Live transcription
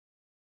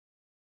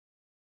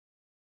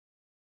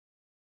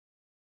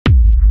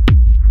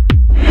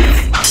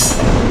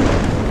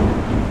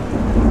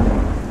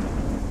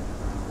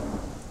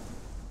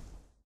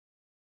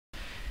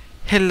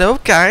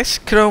Hello guys,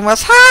 Crome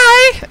was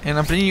hi! And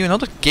I'm bringing you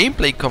another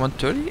gameplay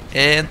commentary,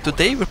 and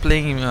today we're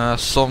playing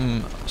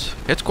some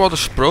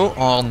Headquarters Pro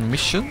on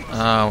mission.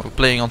 We're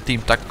playing on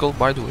Team Tactical,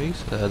 by the way.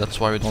 That's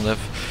why we don't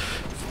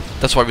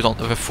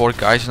have 4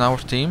 guys in our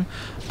team.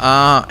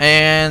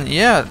 And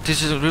yeah,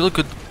 this is a really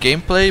good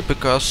gameplay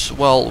because,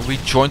 well, we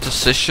joined the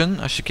session,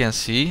 as you can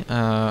see,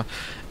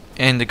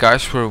 and the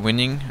guys were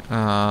winning,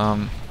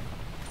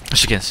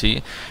 as you can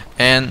see.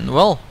 And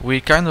well, we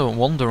kind of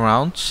won the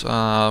round.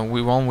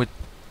 We won with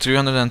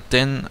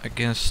 310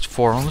 against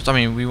 400. I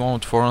mean, we won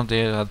with 400, they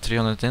had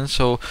 310.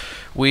 So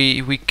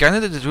we kind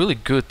of did it really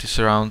good this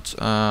round.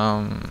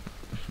 And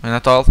I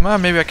thought,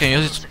 man, maybe I can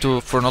use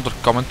it for another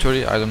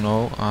commentary. I don't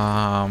know.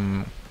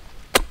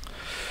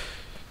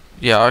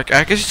 Yeah,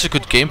 I guess it's a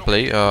good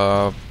gameplay.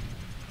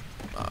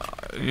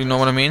 You know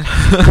what I mean?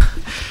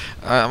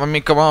 I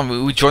mean, come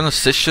on, we join a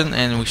session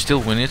and we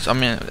still win it. I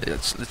mean,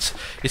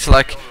 it's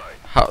like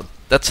how.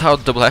 That's how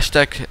double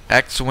hashtag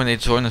acts when they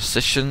join a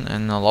session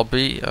in a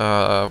lobby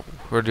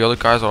where the other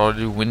guys are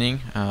already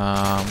winning.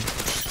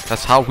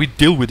 That's how we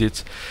deal with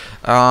it.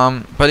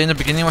 But in the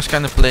beginning I was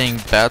kind of playing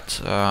bad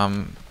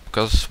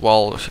because,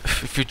 well,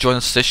 if you join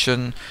a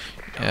session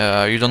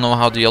you don't know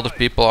how the other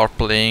people are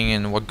playing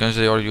and what guns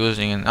they are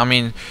using. And I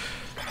mean,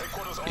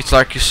 it's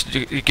like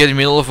you get in the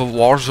middle of a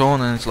war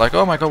zone and it's like,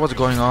 oh my god, what's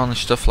going on and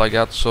stuff like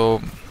that.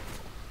 So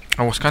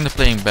I was kind of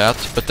playing bad,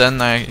 but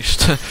then I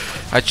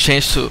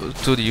changed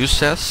to the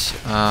USAS,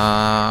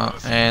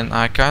 and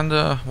I kind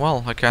of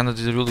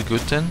did really good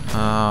then.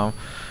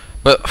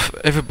 But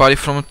everybody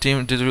from the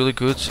team did really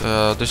good.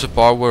 There's a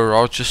part where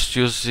I just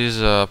used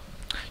his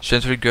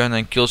sentry gun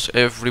and kills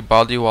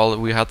everybody while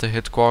we had the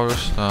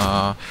headquarters.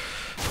 It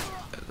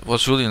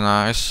was really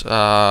nice.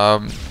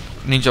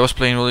 Ninja was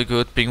playing really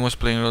good. Ping was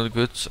playing really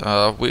good.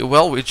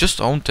 We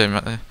just owned them.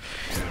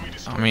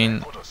 I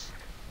mean,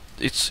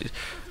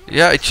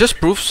 yeah, it just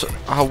proves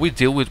how we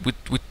deal with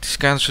these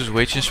kind of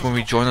situations when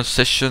we join a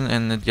session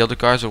and the other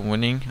guys are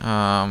winning.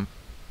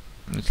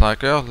 It's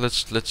like, yeah,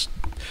 let's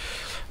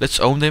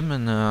own them,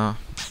 and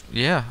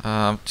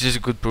yeah, this is a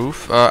good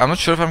proof. I'm not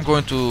sure if I'm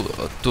going to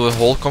do a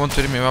whole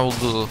commentary. Maybe I will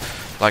do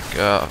like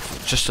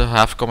just a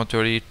half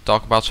commentary,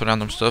 talk about some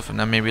random stuff, and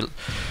then maybe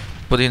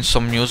put in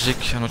some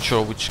music. I'm not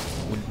sure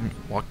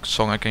what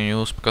song I can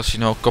use because,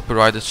 you know,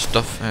 copyrighted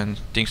stuff and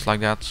things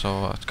like that.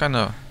 So it's kind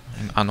of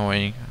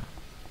annoying.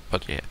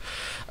 But yeah,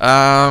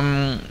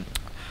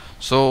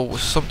 so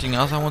something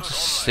else I want to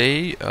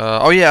say.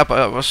 Oh yeah,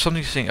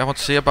 something I want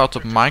to say about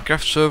the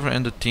Minecraft server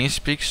and the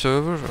TeamSpeak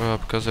server,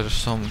 because there's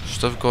some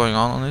stuff going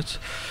on it.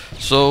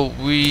 So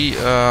the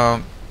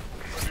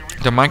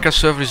Minecraft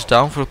server is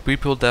down for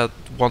people that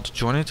want to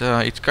join it.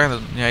 It's kind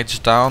of, yeah, it's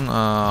down.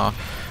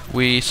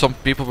 Some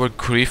people were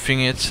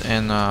griefing it,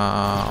 and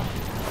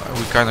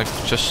we kind of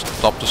just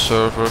stopped the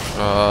server.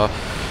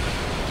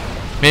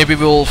 Maybe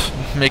we'll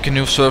make a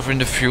new server in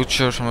the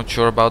future, so I'm not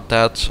sure about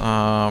that.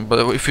 But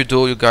if you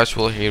do, you guys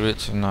will hear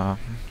it and you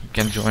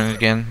can join it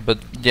again. But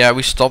yeah,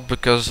 we stopped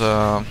because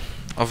of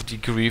the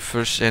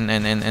griefers and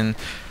the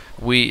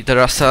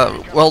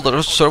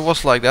server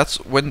was like that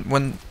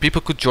when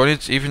people could join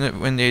it even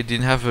when they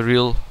didn't have a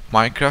real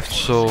Minecraft.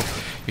 So,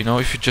 you know,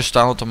 if you just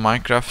download the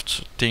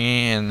Minecraft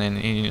thingy and then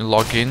you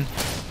log in,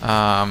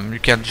 you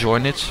can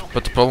join it.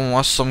 But the problem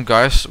was some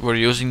guys were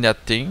using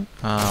that thing.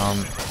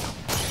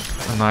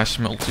 A nice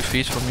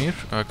multi-feed from here,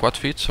 quad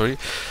feed, sorry,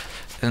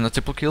 and a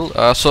triple kill.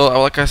 So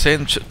like I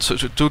said,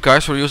 two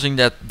guys were using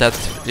that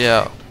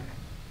yeah,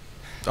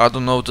 I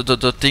don't know,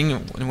 the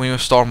thing when you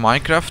start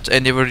Minecraft,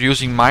 and they were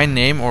using my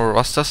name or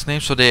Rasta's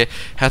name, so they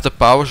had the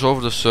powers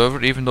over the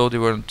server, even though they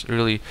weren't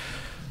really,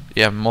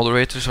 yeah,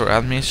 moderators or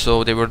admins.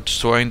 So they were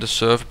destroying the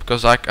server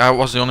because I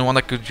was the only one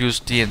that could use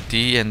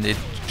TNT, and they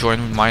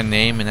joined with my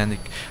name, and then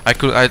I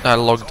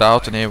logged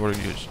out and they were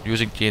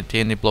using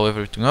TNT and they blow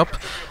everything up.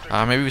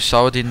 Maybe we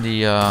saw it in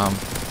the I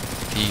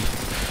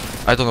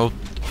don't know,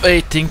 a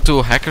thing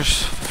to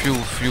hackers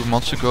few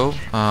months ago.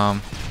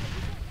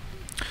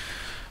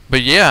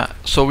 But yeah,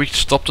 so we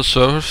stopped the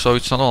server, so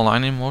it's not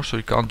online anymore, so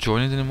you can't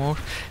join it anymore.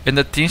 In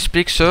the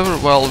TeamSpeak server,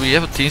 well, we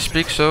have a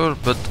TeamSpeak server,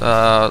 but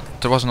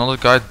there was another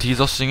guy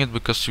DDoSing it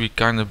because we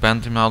kind of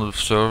banned him out of the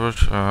server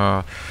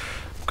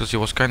because he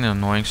was kind of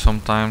annoying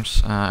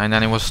sometimes, and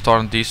then he was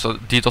starting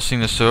DDoSing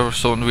the server.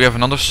 So we have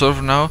another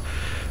server now,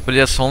 but it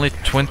has only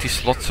 20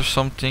 slots or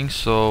something,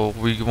 so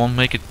we won't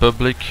make it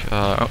public.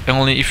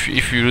 Only if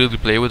you really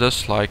play with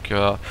us, like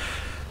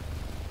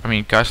I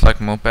mean, guys like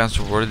Mopans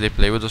or Word, they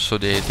play with us, so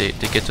they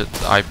get the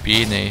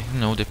IP and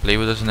they play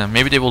with us, and then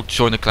maybe they will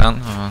join the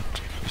clan,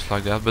 just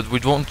like that. But we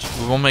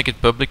won't make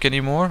it public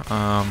anymore,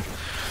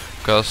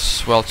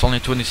 because, well, it's only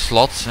 20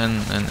 slots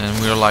and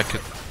we're like a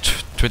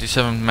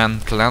 27-man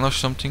clan or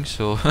something.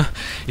 So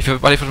if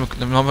everybody from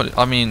the,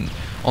 I mean,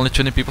 only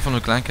 20 people from the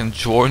clan can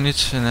join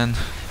it, and then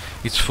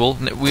it's full.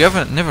 We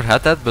never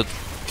had that, but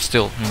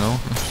still, you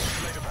know.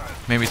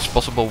 Maybe it's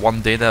possible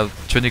one day that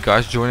 20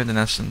 guys join it, and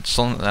then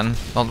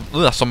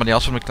somebody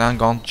else from the clan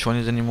can't join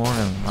it anymore,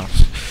 and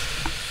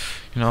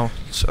you know,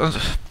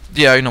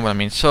 Yeah, you know what I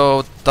mean.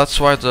 So that's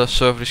why the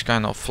server is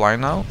kind of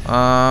offline now.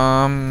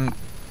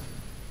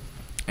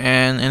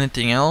 And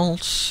anything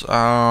else?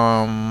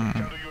 Yeah,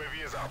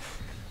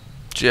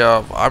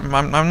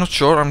 I'm not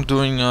sure. I'm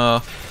doing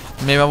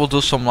maybe I will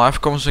do some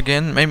live comms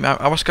again. Maybe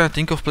I was kind of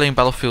thinking of playing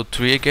Battlefield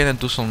 3 again and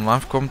do some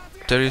live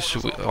commentaries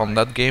on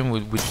that game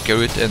with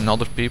Garrett and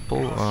other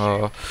people.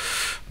 I'm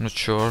not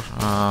sure.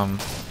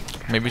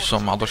 Maybe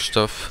some other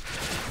stuff.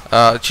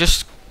 It's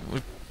just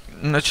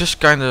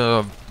kind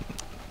of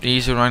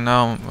easy right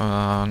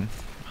now.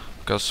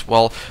 Because,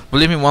 well,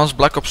 believe me, once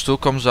Black Ops 2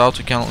 comes out,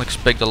 you can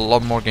expect a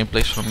lot more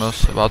gameplays from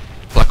us about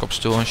Black Ops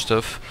 2 and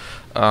stuff.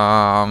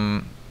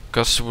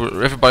 Because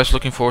everybody's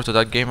looking forward to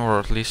that game, or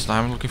at least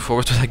I'm looking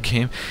forward to that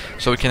game.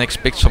 So we can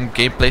expect some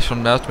gameplays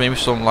from that, maybe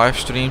some live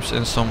streams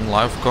and some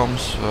live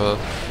comms.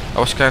 I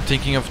was kind of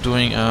thinking of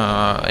doing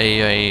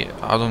I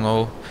don't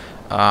know,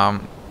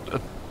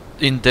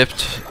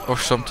 in-depth or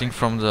something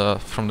from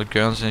the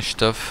guns and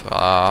stuff.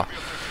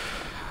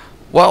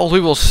 Well, we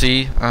will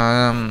see.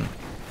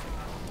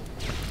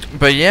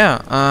 But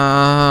yeah,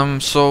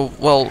 so,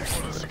 well,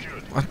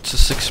 what's a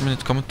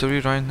 6-minute commentary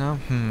right now?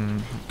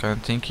 Kind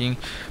of thinking.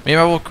 Maybe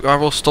I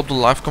will stop the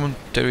live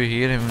commentary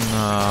here and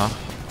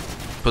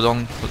put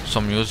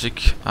some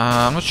music.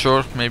 I'm not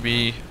sure.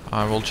 Maybe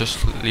I will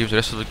just leave the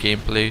rest of the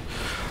gameplay.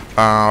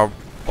 I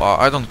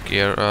don't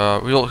care.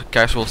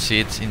 Guys will see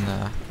it in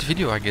the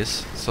video, I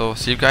guess. So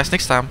see you guys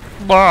next time.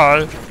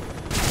 Bye.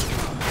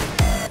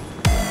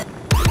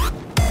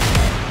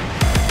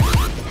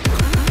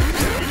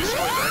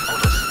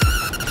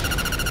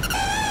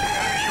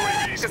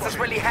 This is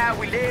really how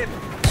we live.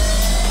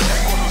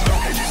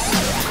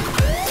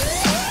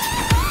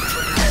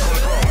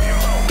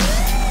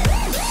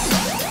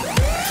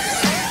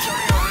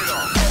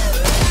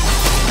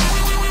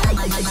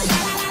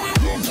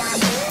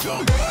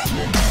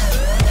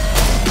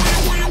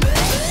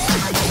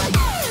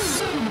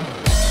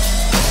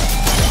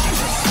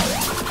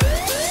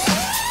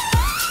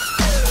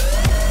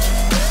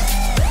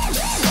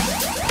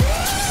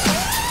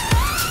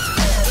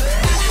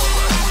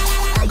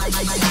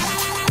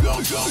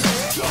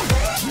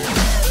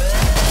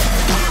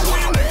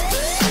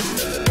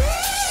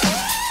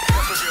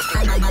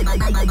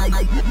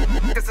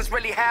 This is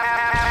really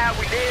how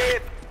we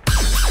live.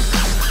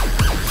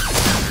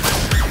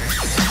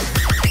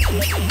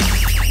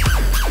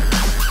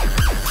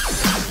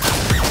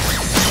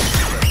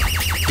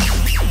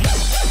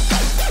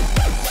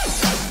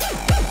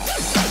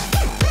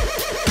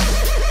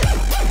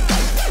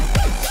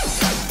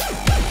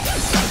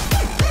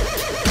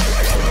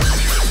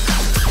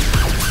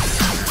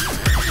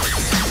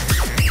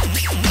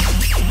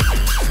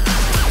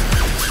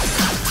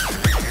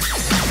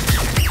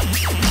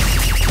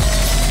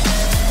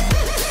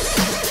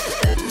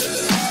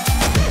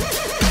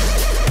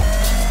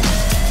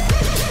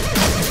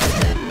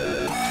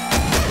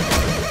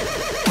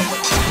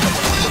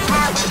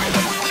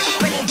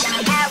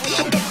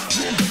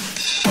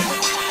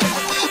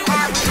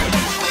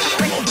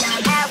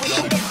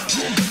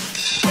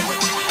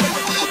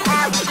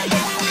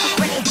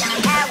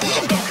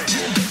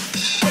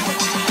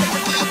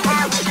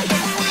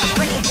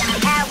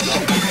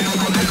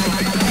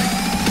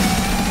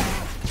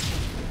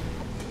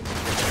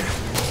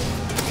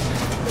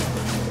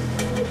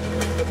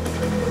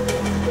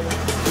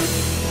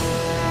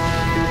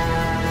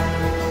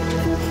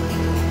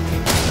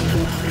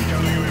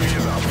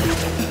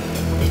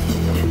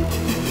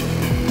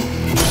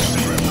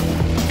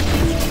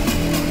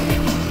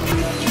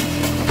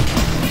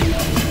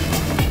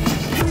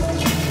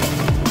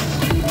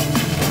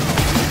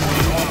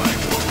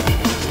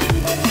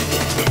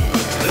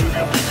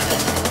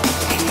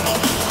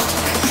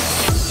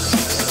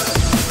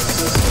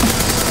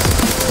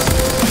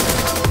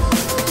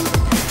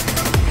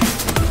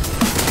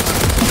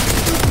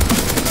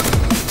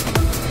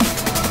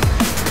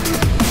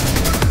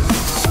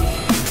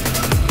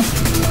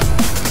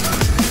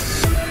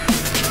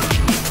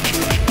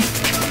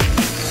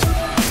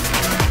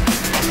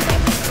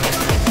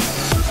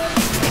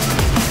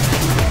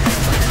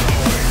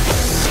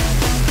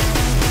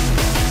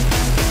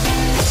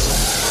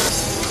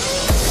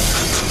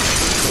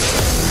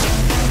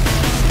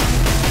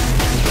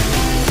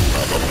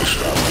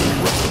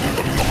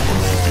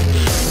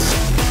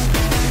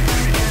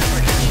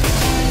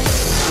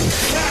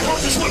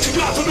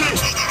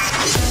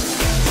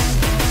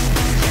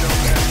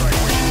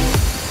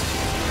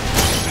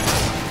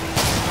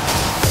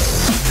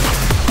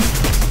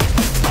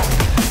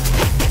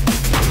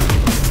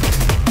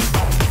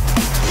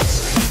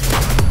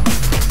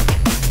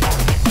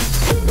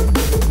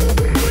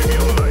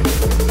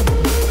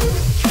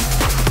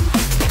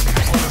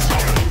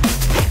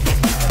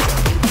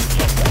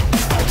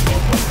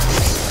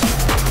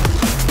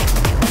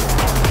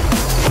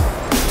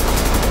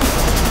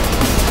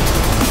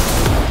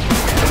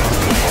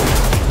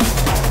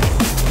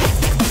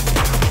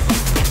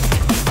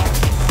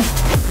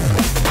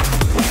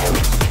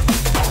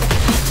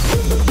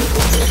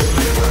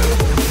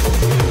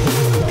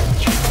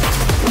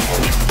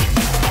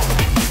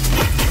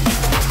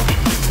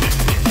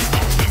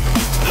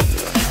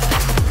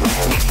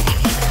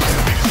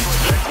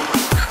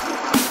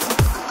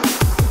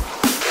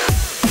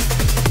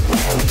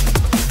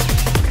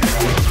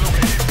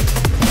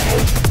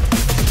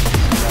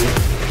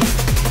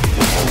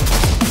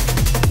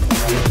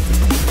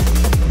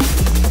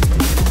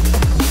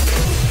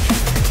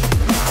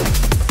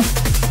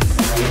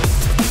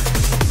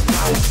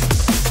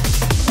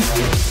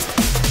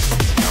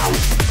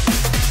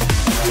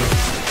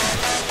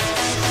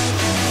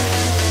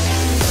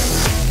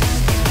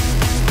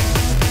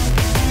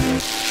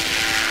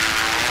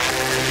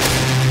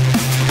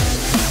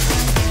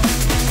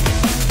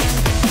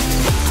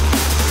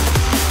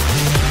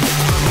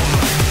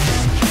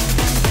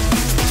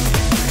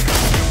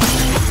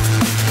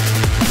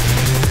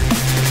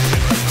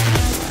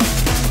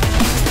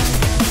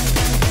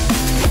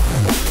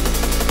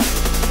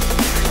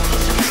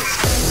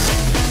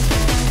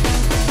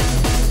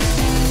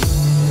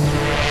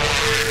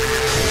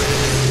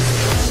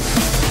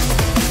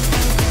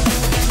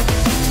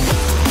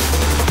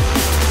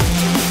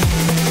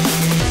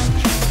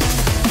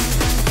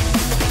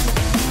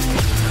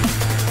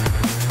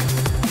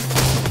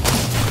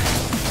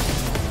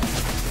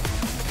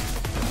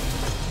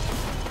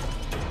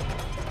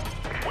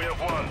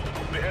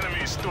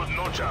 stood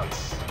no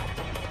chance.